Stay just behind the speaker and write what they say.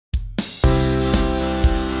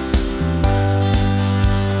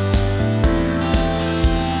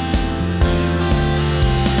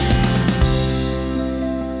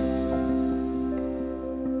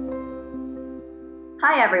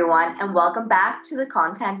Hi, everyone, and welcome back to the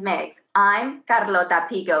Content Mix. I'm Carlota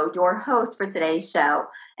Pico, your host for today's show,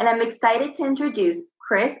 and I'm excited to introduce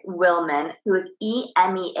Chris Willman, who is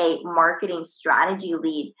EMEA Marketing Strategy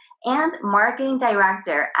Lead and Marketing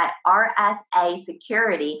Director at RSA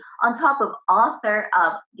Security, on top of author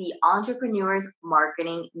of The Entrepreneur's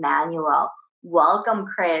Marketing Manual. Welcome,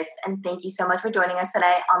 Chris, and thank you so much for joining us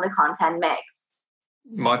today on the Content Mix.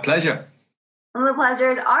 My pleasure. Well, the pleasure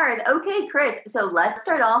is ours. Okay, Chris, so let's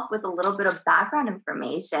start off with a little bit of background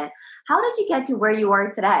information. How did you get to where you are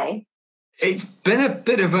today? It's been a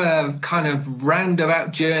bit of a kind of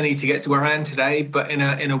roundabout journey to get to where I am today, but in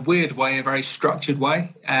a weird way, a very structured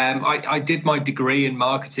way. I did my degree in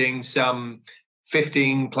marketing some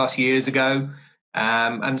 15 plus years ago,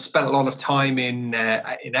 and spent a lot of time in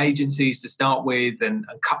agencies to start with, and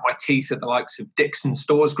cut my teeth at the likes of Dixon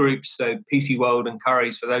Stores Groups, so PC World and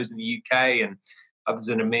Currys for those in the UK, and others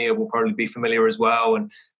in EMEA will probably be familiar as well,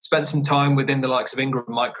 and spent some time within the likes of Ingram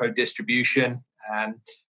Micro Distribution,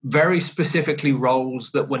 very specifically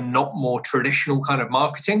roles that were not more traditional kind of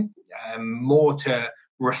marketing, more to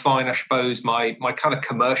refine, I suppose, my kind of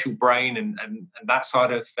commercial brain and that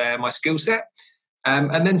side of my skill set.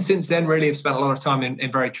 And then since then, really, I've spent a lot of time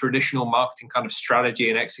in very traditional marketing kind of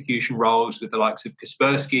strategy and execution roles with the likes of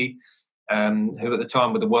Kaspersky, who at the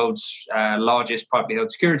time were the world's largest privately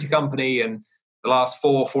held security company, and the last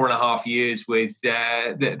four and a half years with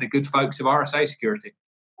the good folks of RSA Security.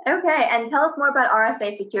 Okay, and tell us more about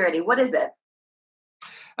RSA Security. What is it?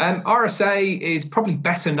 RSA is probably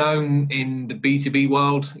better known in the B2B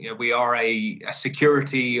world. We are a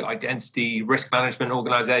security, identity, risk management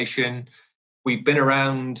organization. We've been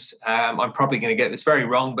around, I'm probably going to get this very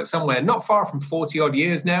wrong, but somewhere not far from 40 odd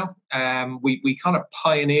years now. We kind of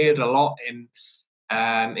pioneered a lot in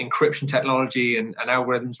encryption technology and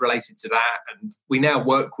algorithms related to that. And we now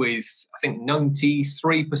work with, I think,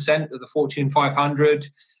 93% of the Fortune 500.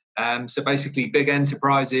 So basically big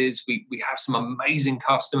enterprises. We have some amazing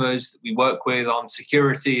customers that we work with on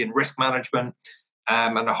security and risk management,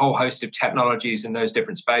 and a whole host of technologies in those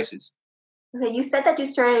different spaces. Okay, you said that you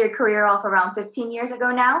started your career off around 15 years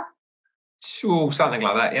ago now? Sure, something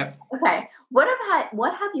like that, yeah. Okay. What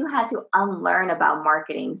have you had to unlearn about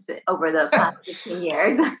marketing over the past 15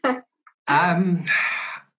 years? I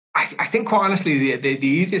think, quite honestly, the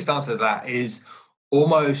easiest answer to that is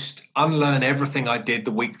almost unlearn everything I did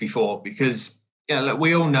the week before, because look,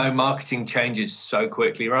 we all know marketing changes so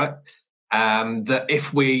quickly, right? That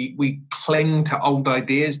if we cling to old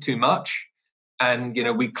ideas too much, and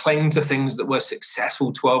we cling to things that were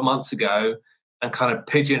successful 12 months ago and kind of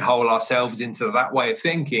pigeonhole ourselves into that way of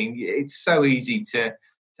thinking, it's so easy to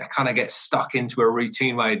kind of get stuck into a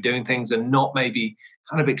routine way of doing things and not maybe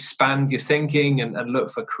kind of expand your thinking and look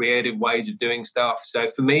for creative ways of doing stuff. So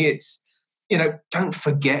for me, it's, don't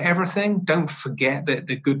forget everything. Don't forget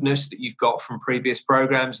the goodness that you've got from previous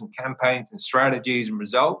programs and campaigns and strategies and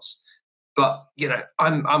results. But,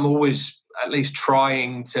 I'm always at least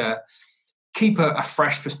trying to keep a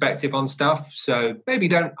fresh perspective on stuff. So maybe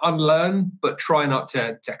don't unlearn, but try not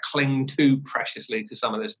to cling too preciously to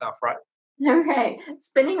some of this stuff, right? Okay.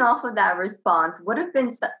 Spinning off of that response, what have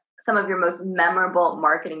been some of your most memorable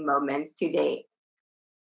marketing moments to date?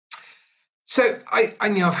 So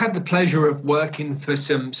I've had the pleasure of working for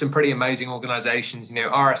some pretty amazing organizations.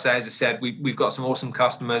 RSA, as I said, we've got some awesome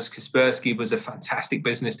customers. Kaspersky was a fantastic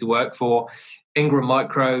business to work for. Ingram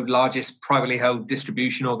Micro, largest privately held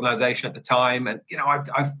distribution organization at the time. And,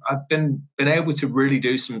 I've been able to really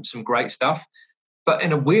do some great stuff. But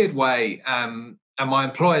in a weird way, and my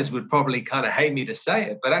employers would probably kind of hate me to say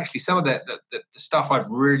it, but actually some of the stuff I've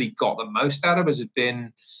really got the most out of has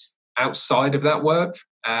been outside of that work.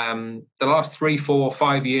 The last 3, 4,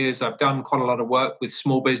 5 years, I've done quite a lot of work with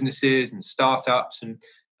small businesses and startups and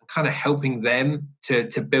kind of helping them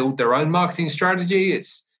to build their own marketing strategy.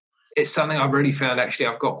 It's something I've really found, actually,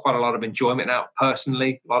 I've got quite a lot of enjoyment out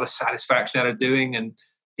personally, a lot of satisfaction out of doing. And,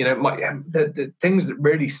 the things that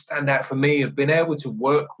really stand out for me have been able to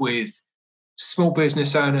work with small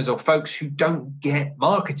business owners or folks who don't get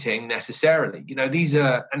marketing necessarily. These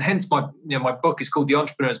are, and hence my book is called The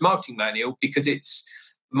Entrepreneur's Marketing Manual, because it's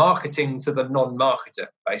marketing to the non-marketer.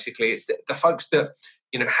 Basically, it's the folks that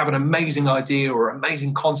have an amazing idea or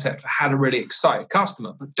amazing concept for how to really excite a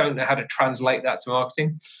customer, but don't know how to translate that to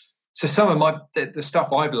marketing. So some of the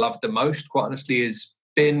stuff I've loved the most, quite honestly, has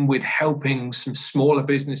been with helping some smaller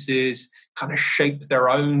businesses kind of shape their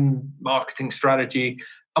own marketing strategy.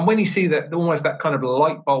 And when you see that, almost that kind of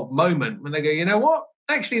light bulb moment when they go, you know what?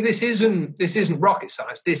 Actually, this isn't rocket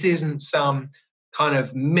science. This isn't some kind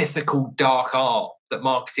of mythical dark art that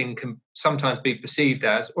marketing can sometimes be perceived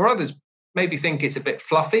as, or others maybe think it's a bit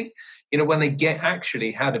fluffy. When they get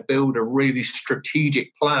actually how to build a really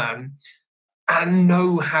strategic plan and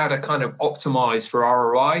know how to kind of optimize for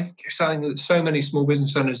ROI, something that so many small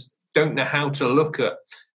business owners don't know how to look at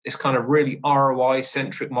this kind of really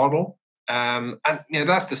ROI-centric model. And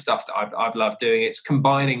that's the stuff that I've loved doing. It's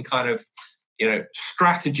combining kind of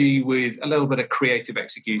strategy with a little bit of creative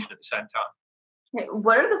execution at the same time. Okay,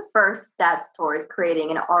 what are the first steps towards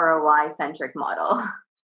creating an ROI-centric model?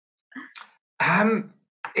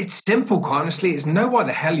 It's simple, quite honestly. It's know why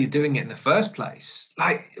the hell you're doing it in the first place.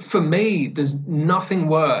 Like, for me, there's nothing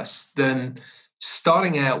worse than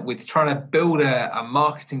starting out with trying to build a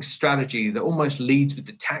marketing strategy that almost leads with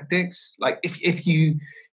the tactics. Like, if you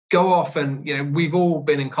go off and, we've all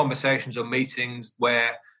been in conversations or meetings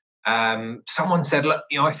where someone said, look,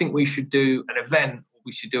 I think we should do an event, or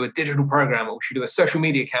we should do a digital program, or we should do a social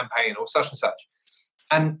media campaign, or such and such.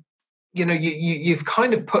 And you've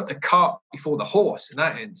kind of put the cart before the horse in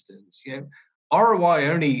that instance. ROI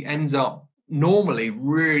only ends up normally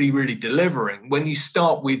really, really delivering when you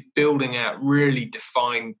start with building out really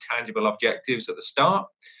defined, tangible objectives at the start.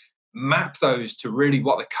 Map those to really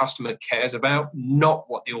what the customer cares about, not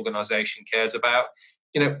what the organization cares about.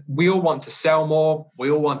 We all want to sell more.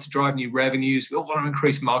 We all want to drive new revenues. We all want to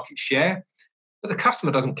increase market share. But the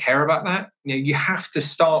customer doesn't care about that. You have to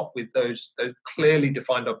start with those clearly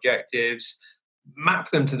defined objectives, map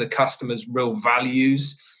them to the customer's real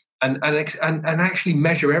values, and actually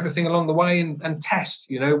measure everything along the way and test.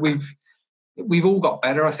 We've all got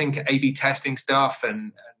better, I think, at A/B testing stuff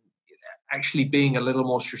and actually being a little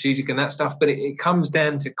more strategic in that stuff. But it comes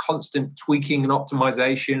down to constant tweaking and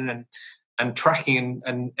optimization and tracking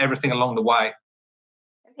and everything along the way.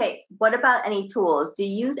 Okay, what about any tools? Do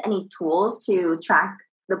you use any tools to track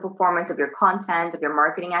the performance of your content, of your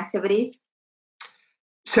marketing activities?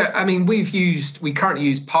 So, we currently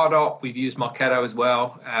use Pardot. We've used Marketo as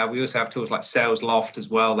well. We also have tools like Sales Loft as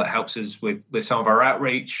well that helps us with some of our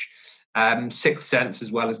outreach. Sixth Sense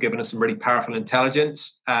as well has given us some really powerful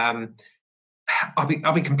intelligence. I'll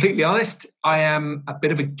be completely honest. I am a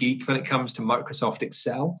bit of a geek when it comes to Microsoft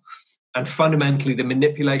Excel, and fundamentally the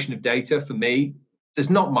manipulation of data for me. There's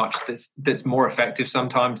not much that's more effective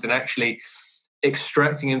sometimes than actually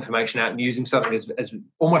extracting information out and using something as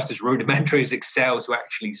almost as rudimentary as Excel to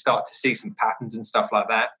actually start to see some patterns and stuff like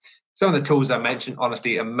that. Some of the tools I mentioned,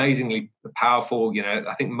 honestly, amazingly powerful.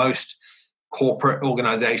 I think most corporate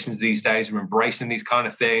organizations these days are embracing these kind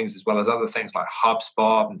of things, as well as other things like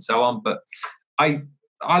HubSpot and so on. But I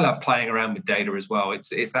love playing around with data as well. It's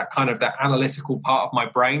that kind of that analytical part of my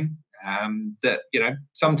brain. That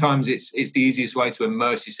sometimes it's the easiest way to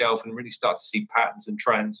immerse yourself and really start to see patterns and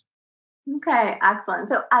trends. Okay, excellent.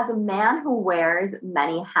 So as a man who wears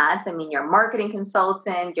many hats, you're a marketing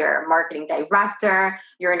consultant, you're a marketing director,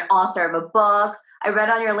 you're an author of a book. I read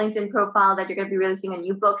on your LinkedIn profile that you're going to be releasing a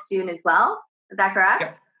new book soon as well. Is that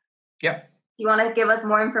correct? Yep. Do you want to give us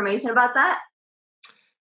more information about that?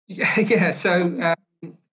 Yeah. So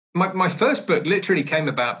my first book literally came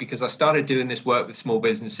about because I started doing this work with small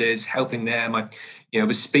businesses, helping them. I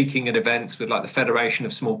was speaking at events with like the Federation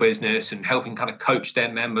of Small Business and helping kind of coach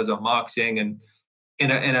their members on marketing. And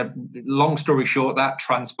in a long story short, that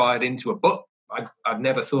transpired into a book. I'd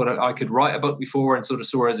never thought I could write a book before and sort of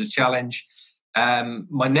saw it as a challenge.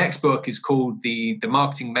 My next book is called The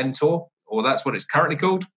Marketing Mentor, or that's what it's currently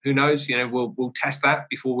called. Who knows? We'll test that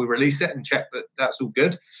before we release it and check that that's all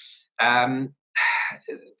good.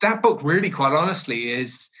 That book really, quite honestly,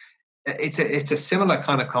 it's a similar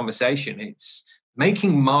kind of conversation. It's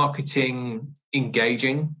making marketing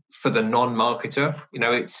engaging for the non-marketer.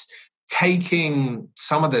 It's taking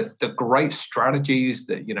some of the great strategies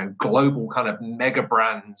that global kind of mega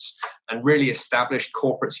brands and really established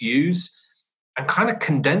corporates use, and kind of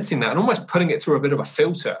condensing that and almost putting it through a bit of a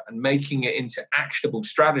filter and making it into actionable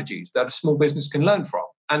strategies that a small business can learn from.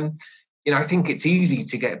 And I think it's easy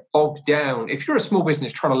to get bogged down if you're a small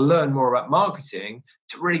business trying to learn more about marketing,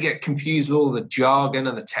 to really get confused with all the jargon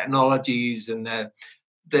and the technologies and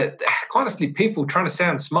the honestly, people trying to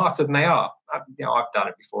sound smarter than they are. I've done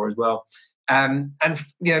it before as well. And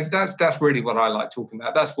that's really what I like talking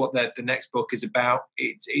about. That's what the next book is about.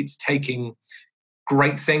 It's taking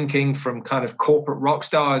great thinking from kind of corporate rock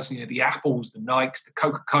stars, the Apples, the Nikes, the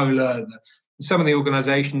Coca-Cola, some of the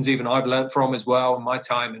organizations even I've learned from as well in my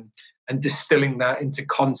time, and distilling that into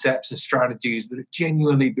concepts and strategies that are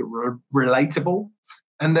genuinely relatable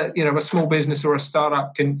and that, a small business or a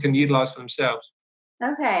startup can utilize for themselves.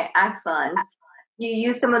 Okay, excellent. You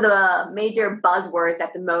use some of the major buzzwords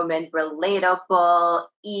at the moment: relatable,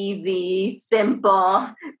 easy, simple.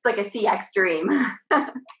 It's like a CX dream.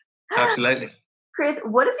 Absolutely. Chris,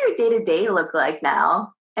 what does your day-to-day look like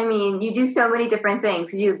now? I mean, you do so many different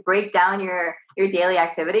things. Could you break down your daily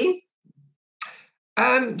activities?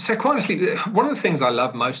 So quite honestly, one of the things I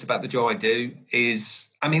love most about the job I do is,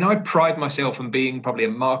 I mean, I pride myself on being probably a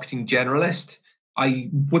marketing generalist. I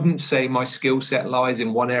wouldn't say my skill set lies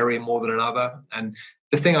in one area more than another. And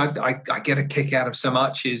the thing I get a kick out of so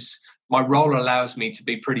much is my role allows me to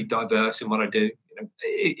be pretty diverse in what I do.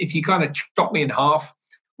 If you kind of chop me in half,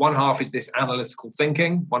 one half is this analytical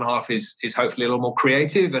thinking, one half is hopefully a little more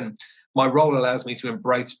creative. And my role allows me to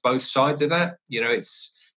embrace both sides of that.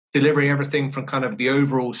 It's delivering everything from kind of the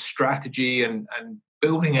overall strategy and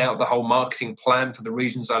building out the whole marketing plan for the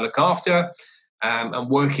regions I look after, and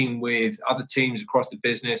working with other teams across the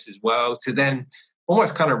business as well, to then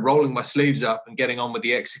almost kind of rolling my sleeves up and getting on with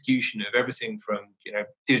the execution of everything from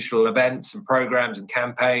digital events and programs and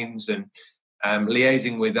campaigns, and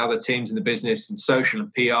liaising with other teams in the business and social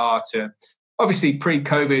and PR, to obviously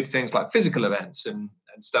pre-COVID things like physical events and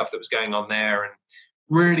stuff that was going on there, and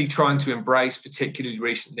really trying to embrace, particularly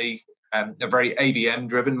recently, a very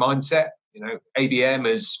ABM-driven mindset. ABM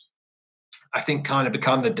has, I think, kind of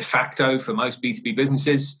become the de facto for most B2B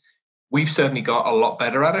businesses. We've certainly got a lot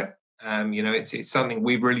better at it. It's something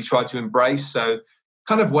we've really tried to embrace. So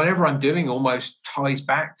kind of whatever I'm doing almost ties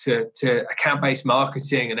back to account-based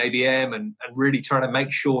marketing and ABM, and really trying to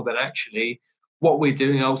make sure that actually what we're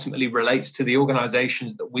doing ultimately relates to the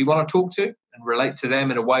organizations that we want to talk to and relate to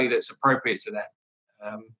them in a way that's appropriate to them.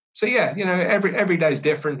 Every day is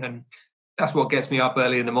different, and that's what gets me up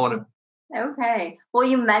early in the morning. Okay. Well,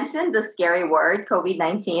 you mentioned the scary word,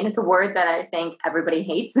 COVID-19. It's a word that I think everybody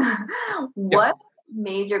hates. What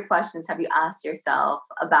major questions have you asked yourself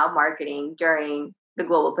about marketing during the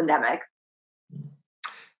global pandemic?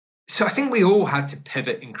 So I think we all had to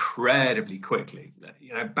pivot incredibly quickly.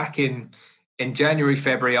 Back in January,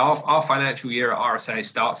 February, our financial year at RSA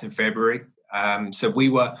starts in February. So we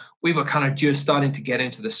were kind of just starting to get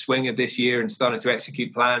into the swing of this year and starting to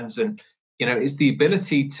execute plans. And, it's the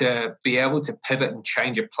ability to be able to pivot and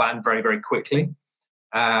change a plan very, very quickly.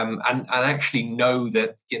 And actually know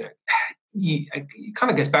that, it kind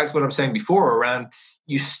of gets back to what I was saying before around,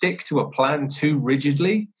 you stick to a plan too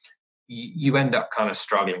rigidly, you end up kind of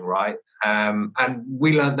struggling, right? And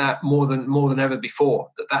we learned that more than ever before,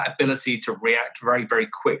 that ability to react very, very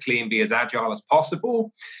quickly and be as agile as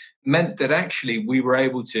possible meant that actually we were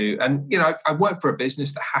able to, and I work for a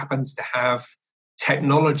business that happens to have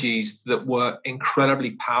technologies that were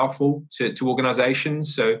incredibly powerful to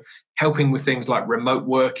organizations. So helping with things like remote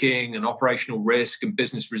working and operational risk and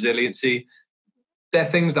business resiliency, they're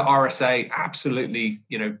things that RSA absolutely,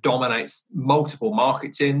 dominates multiple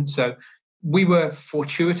markets in. So we were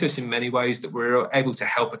fortuitous in many ways that we were able to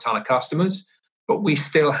help a ton of customers, but we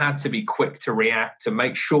still had to be quick to react to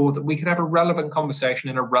make sure that we could have a relevant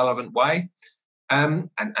conversation in a relevant way. And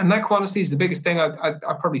that, quite honestly, is the biggest thing I've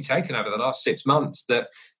probably taken over the last 6 months, that,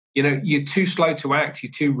 you're too slow to act,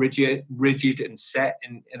 you're too rigid and set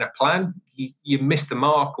in a plan, you miss the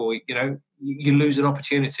mark, or, you lose an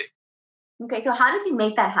opportunity. Okay, so how did you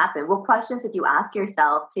make that happen? What questions did you ask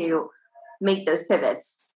yourself to make those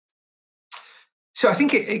pivots? So I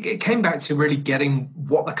think it came back to really getting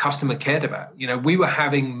what the customer cared about. We were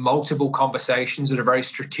having multiple conversations at a very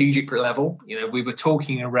strategic level. We were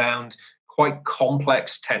talking around quite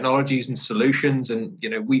complex technologies and solutions, and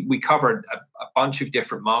we covered a bunch of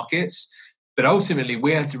different markets. But ultimately,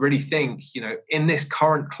 we had to really think, in this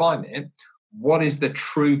current climate, what is the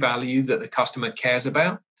true value that the customer cares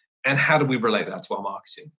about? And how do we relate that to our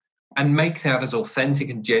marketing and make that as authentic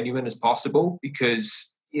and genuine as possible? Because,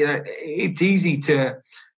 it's easy to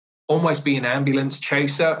almost be an ambulance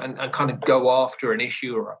chaser and kind of go after an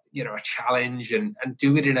issue or, a challenge and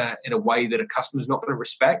do it in a way that a customer's not going to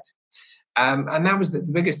respect. And that was the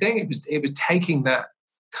biggest thing. It was taking that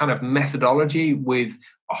kind of methodology with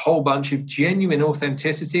a whole bunch of genuine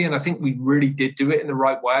authenticity. And I think we really did do it in the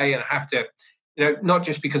right way. And I have to, not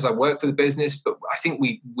just because I work for the business, but I think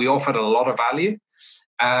we offered a lot of value.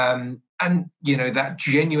 And that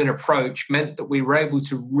genuine approach meant that we were able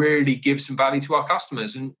to really give some value to our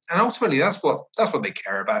customers. And ultimately, that's what they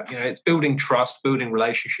care about. It's building trust, building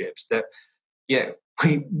relationships that,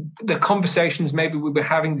 the conversations maybe we were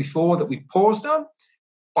having before that we paused on,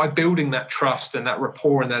 by building that trust and that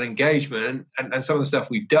rapport and that engagement and some of the stuff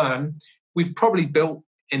we've done, we've probably built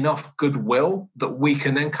enough goodwill that we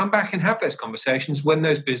can then come back and have those conversations when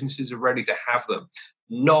those businesses are ready to have them,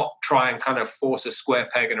 not try and kind of force a square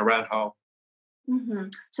peg in a round hole. Mm-hmm.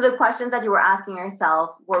 So the questions that you were asking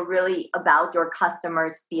yourself were really about your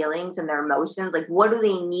customers' feelings and their emotions. Like, what do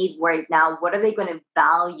they need right now? What are they going to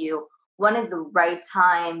value when is the right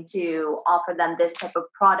time to offer them this type of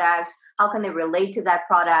product? How can they relate to that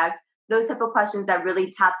product? Those type of questions that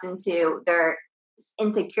really tapped into their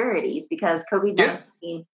insecurities, because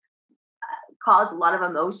COVID-19 caused a lot of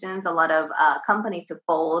emotions, a lot of companies to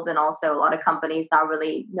fold, and also a lot of companies not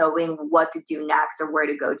really knowing what to do next or where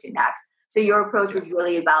to go to next. So your approach was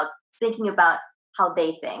really about thinking about how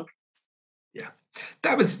they think. Yeah,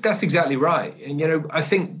 that's exactly right. And, I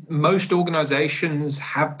think most organizations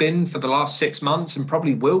have been for the last 6 months and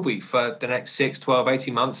probably will be for the next 6, 12,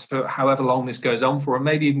 18 months, for however long this goes on for, or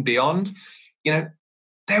maybe even beyond.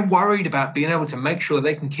 They're worried about being able to make sure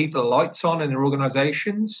they can keep the lights on in their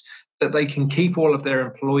organizations, that they can keep all of their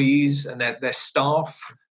employees and their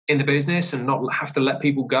staff in the business and not have to let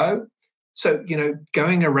people go. So,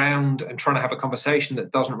 going around and trying to have a conversation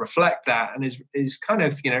that doesn't reflect that and is kind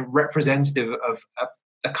of, representative of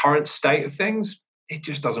the current state of things, it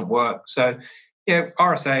just doesn't work. So,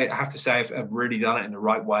 RSA, I have to say, have really done it in the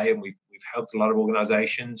right way, and we've helped a lot of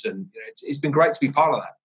organizations, and it's been great to be part of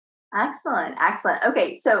that. Excellent.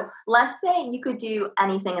 Okay, so let's say you could do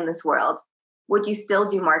anything in this world. Would you still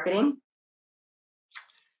do marketing?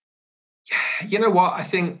 You know what? I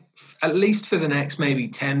think at least for the next maybe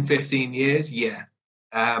 10, 15 years, yeah.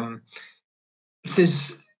 As we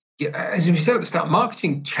said at the start,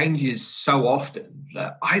 marketing changes so often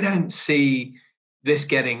that I don't see this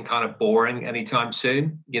getting kind of boring anytime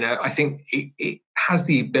soon. I think it has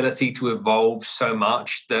the ability to evolve so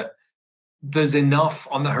much that there's enough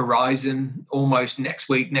on the horizon almost next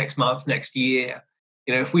week, next month, next year.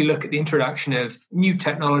 If we look at the introduction of new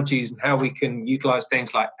technologies and how we can utilize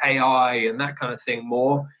things like AI and that kind of thing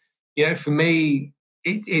more, for me,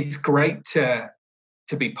 it's great to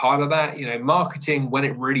be part of that. Marketing, when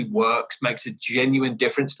it really works, makes a genuine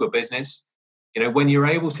difference to a business. When you're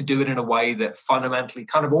able to do it in a way that fundamentally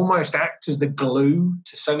kind of almost acts as the glue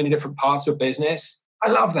to so many different parts of business, I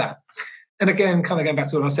love that. And again, kind of going back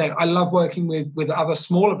to what I was saying, I love working with other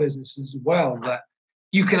smaller businesses as well, that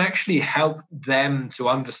you can actually help them to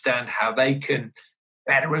understand how they can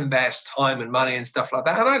better invest time and money and stuff like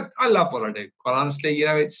that. And I love what I do, quite honestly.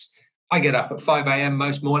 I get up at 5 a.m.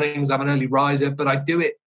 most mornings. I'm an early riser, but I do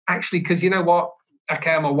it actually because, you know what?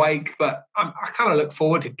 Okay, I'm awake, but I kind of look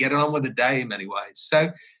forward to getting on with the day in many ways.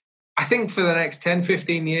 So I think for the next 10,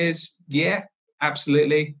 15 years, yeah,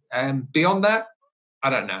 absolutely. Beyond that, I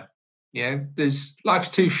don't know. Life's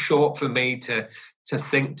too short for me to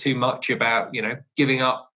think too much about, giving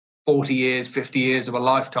up 40 years, 50 years of a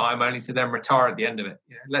lifetime only to then retire at the end of it.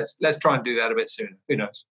 Let's try and do that a bit sooner. Who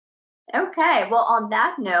knows? Okay. Well, on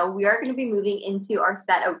that note, we are going to be moving into our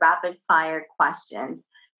set of rapid fire questions.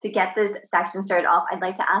 To get this section started off, I'd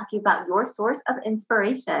like to ask you about your source of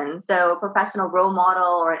inspiration. So, a professional role model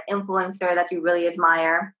or an influencer that you really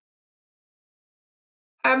admire.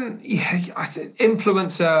 I think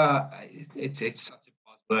influencer, it's such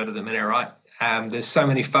a buzzword at the minute, right? There's so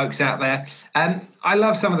many folks out there. I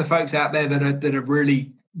love some of the folks out there that are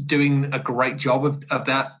really doing a great job of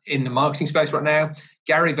that in the marketing space right now.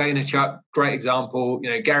 Gary Vaynerchuk, great example.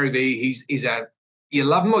 Gary V, you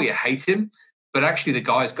love him or you hate him, but actually the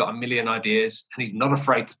guy's got a million ideas and he's not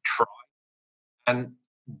afraid to try. And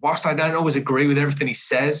whilst I don't always agree with everything he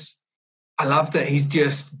says, I love that he's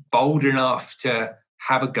just bold enough to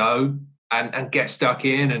have a go and get stuck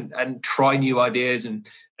in and try new ideas and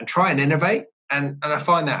try and innovate. And I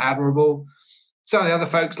find that admirable. Some of the other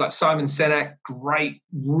folks like Simon Sinek, great,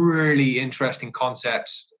 really interesting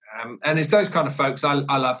concepts. And it's those kind of folks, I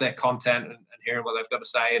love their content and hearing what they've got to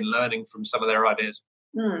say and learning from some of their ideas.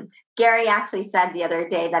 Gary actually said the other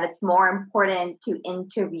day that it's more important to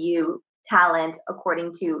interview talent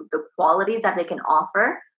according to the qualities that they can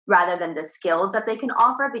offer rather than the skills that they can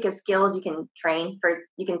offer, because skills you can train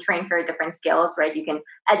for different skills, right? You can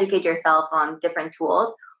educate yourself on different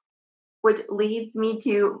tools, which leads me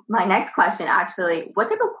to my next question, actually. What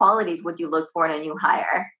type of qualities would you look for in a new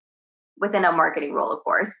hire within a marketing role, of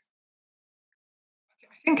course?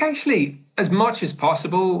 I think actually as much as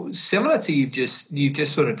possible, similar to you've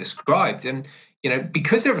just sort of described. And,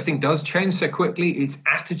 because everything does change so quickly, it's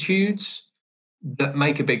attitudes that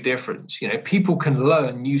make a big difference. People can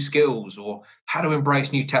learn new skills or how to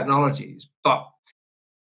embrace new technologies, but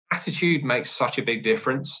attitude makes such a big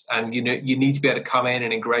difference. And, you need to be able to come in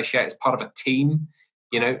and ingratiate as part of a team.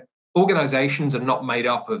 Organizations are not made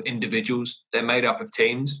up of individuals. They're made up of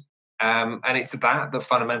teams. And it's that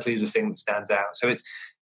fundamentally is the thing that stands out. So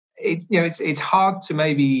it's hard to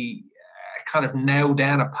maybe kind of nail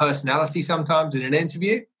down a personality sometimes in an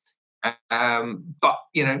interview. But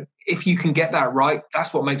if you can get that right,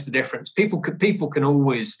 that's what makes the difference. People can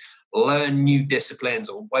always learn new disciplines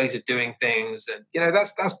or ways of doing things. And,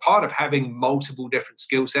 that's part of having multiple different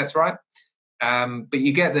skill sets, right? But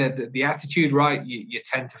you get the attitude right, you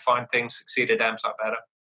tend to find things succeed a damn sight better.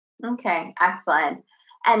 Okay, excellent.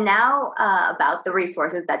 And now about the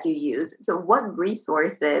resources that you use. So what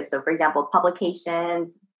resources, so for example,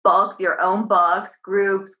 publications, books, your own books,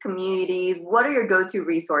 groups, communities, what are your go-to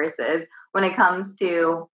resources when it comes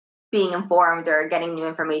to being informed or getting new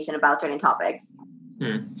information about certain topics?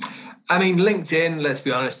 I mean, LinkedIn, let's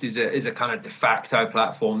be honest, is a kind of de facto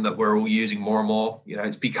platform that we're all using more and more.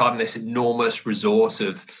 It's become this enormous resource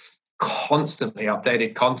of constantly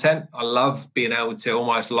updated content. I love being able to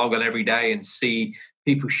almost log on every day and see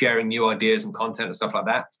people sharing new ideas and content and stuff like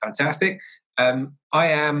that. It's fantastic. I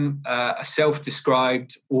am a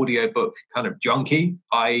self-described audiobook kind of junkie.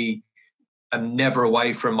 I am never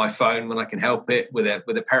away from my phone when I can help it with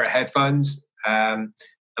a pair of headphones. And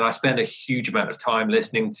I spend a huge amount of time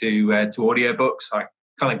listening to audiobooks. I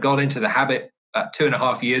kind of got into the habit about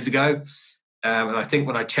 2.5 years ago. And I think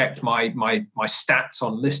when I checked my stats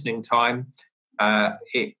on listening time,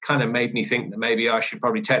 it kind of made me think that maybe I should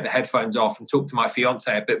probably take the headphones off and talk to my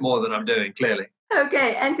fiance a bit more than I'm doing, clearly.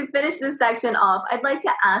 Okay, and to finish this section off, I'd like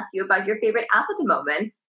to ask you about your favorite app at the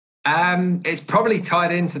moment. It's probably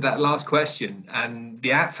tied into that last question. And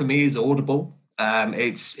the app for me is Audible.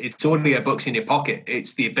 It's audiobooks in your pocket.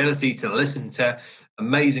 It's the ability to listen to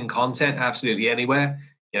amazing content absolutely anywhere.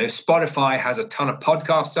 Spotify has a ton of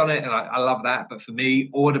podcasts on it, and I love that. But for me,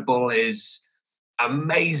 Audible is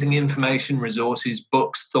amazing information, resources,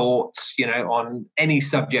 books, thoughts, on any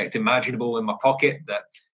subject imaginable in my pocket. That,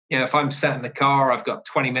 if I'm sat in the car, I've got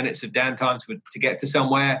 20 minutes of downtime to get to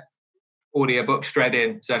somewhere, audiobook straight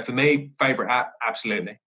in. So for me, favorite app,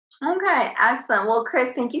 absolutely. Okay, excellent. Well,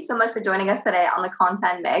 Chris, thank you so much for joining us today on the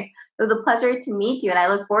Content Mix. It was a pleasure to meet you, and I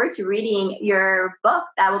look forward to reading your book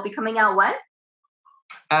that will be coming out when?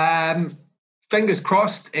 Fingers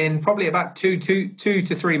crossed in probably about 2 to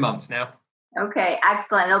 3 months now. Okay,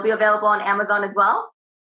 excellent. It'll be available on Amazon as well?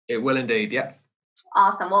 It will indeed, yeah.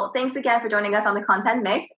 Awesome. Well, thanks again for joining us on the Content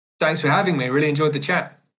Mix. Thanks for having me. Really enjoyed the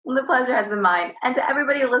chat. Well, the pleasure has been mine. And to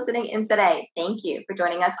everybody listening in today, thank you for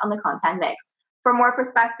joining us on the Content Mix. For more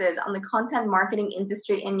perspectives on the content marketing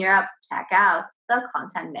industry in Europe, check out the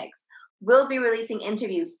Content Mix. We'll be releasing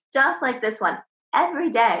interviews just like this one every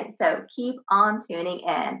day, so keep on tuning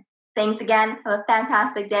in. Thanks again. Have a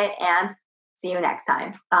fantastic day and see you next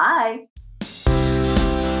time. Bye.